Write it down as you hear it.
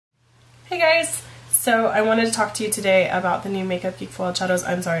Hey guys! So I wanted to talk to you today about the new Makeup Geek Foiled Shadows.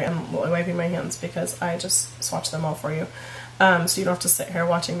 I'm sorry, I'm wiping my hands because I just swatched them all for you. So you don't have to sit here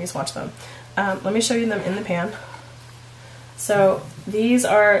watching me swatch them. Let me show you them in the pan. So these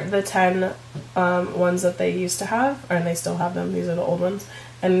are the 10 ones that they used to have, and they still have them. These are the old ones.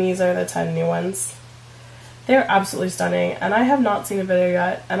 And these are the 10 new ones. They're absolutely stunning, and I have not seen a video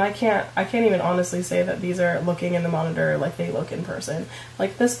yet, and I can't even honestly say that these are looking in the monitor like they look in person.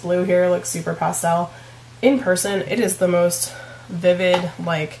 Like, this blue here looks super pastel. In person, it is the most vivid,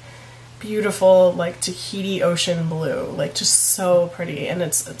 like, beautiful, like, Tahiti ocean blue. Like, just so pretty, and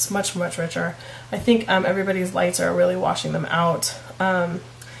it's much, much richer. I think everybody's lights are really washing them out.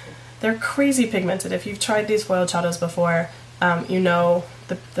 They're crazy pigmented. If you've tried these foiled shadows before, you know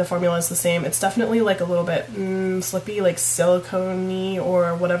the formula is the same. It's definitely like a little bit slippy, like silicone-y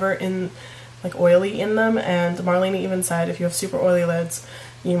or whatever, in like oily in them. And Marlena even said if you have super oily lids,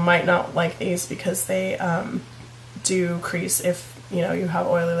 you might not like these because they do crease if you know you have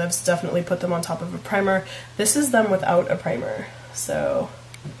oily lids. Definitely put them on top of a primer. This is them without a primer, so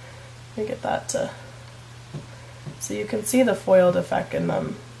let me get that to so you can see the foiled effect in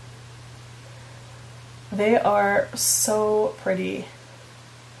them. They are so pretty.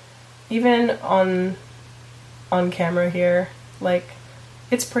 Even on camera here, like,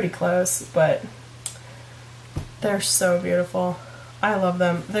 it's pretty close, but they're so beautiful. I love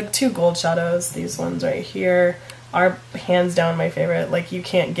them. The two gold shadows, these ones right here, are hands down my favorite. Like, you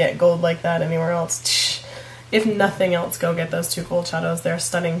can't get gold like that anywhere else. If nothing else, go get those two gold shadows. They're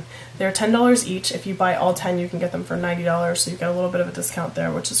stunning. They're $10 each. If you buy all 10, you can get them for $90, so you get a little bit of a discount there,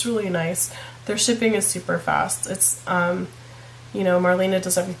 which is really nice. Their shipping is super fast. It's, you know, Marlena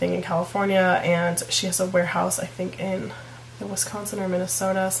does everything in California, and she has a warehouse, I think, in Wisconsin or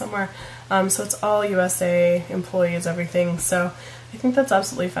Minnesota, somewhere. So it's all USA employees, everything. So I think that's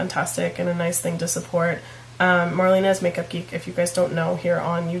absolutely fantastic and a nice thing to support. Marlena's Makeup Geek. If you guys don't know, here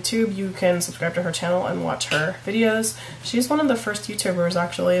on YouTube, you can subscribe to her channel and watch her videos. She's one of the first YouTubers,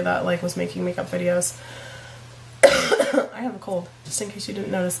 actually, that like was making makeup videos. I have a cold, just in case you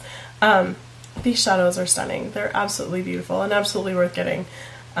didn't notice. These shadows are stunning. They're absolutely beautiful and absolutely worth getting.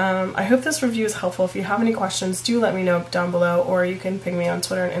 I hope this review is helpful. If you have any questions, do let me know down below, or you can ping me on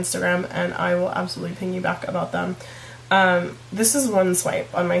Twitter and Instagram, and I will absolutely ping you back about them. This is one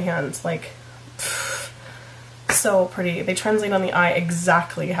swipe on my hands, like, so pretty. They translate on the eye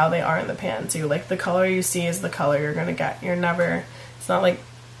exactly how they are in the pan, too. Like, the color you see is the color you're gonna get. You're never, it's not like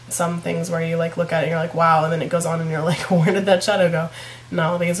some things where you like look at it and you're like, wow, and then it goes on and you're like, where did that shadow go?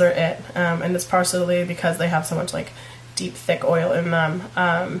 No, these are it. And it's partially because they have so much like deep, thick oil in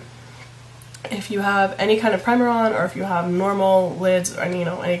them. If you have any kind of primer on, or if you have normal lids, or you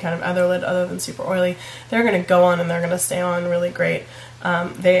know, any kind of other lid other than super oily, they're gonna go on and they're gonna stay on really great.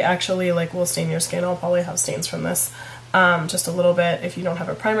 They actually like will stain your skin. I'll probably have stains from this. Just a little bit. If you don't have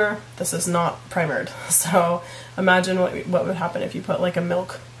a primer, this is not primered. So imagine what would happen if you put like a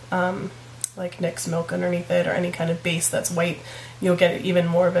milk, like NYX milk underneath it, or any kind of base that's white. You'll get even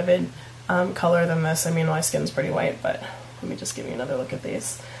more vivid color than this. I mean, my skin's pretty white, but let me just give you another look at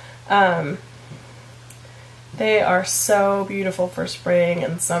these. They are so beautiful for spring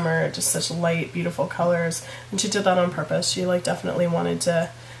and summer, just such light, beautiful colors. And she did that on purpose. She like definitely wanted to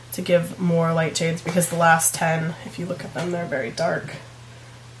give more light shades, because the last 10, if you look at them, they're very dark.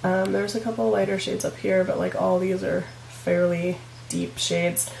 There's a couple lighter shades up here, but like all these are fairly deep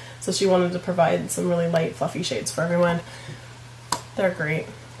shades. So she wanted to provide some really light, fluffy shades for everyone. They're great.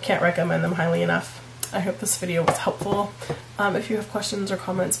 Can't recommend them highly enough. I hope this video was helpful. If you have questions or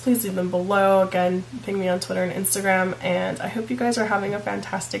comments, please leave them below. Again, ping me on Twitter and Instagram, and I hope you guys are having a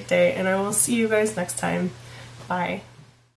fantastic day, and I will see you guys next time. Bye.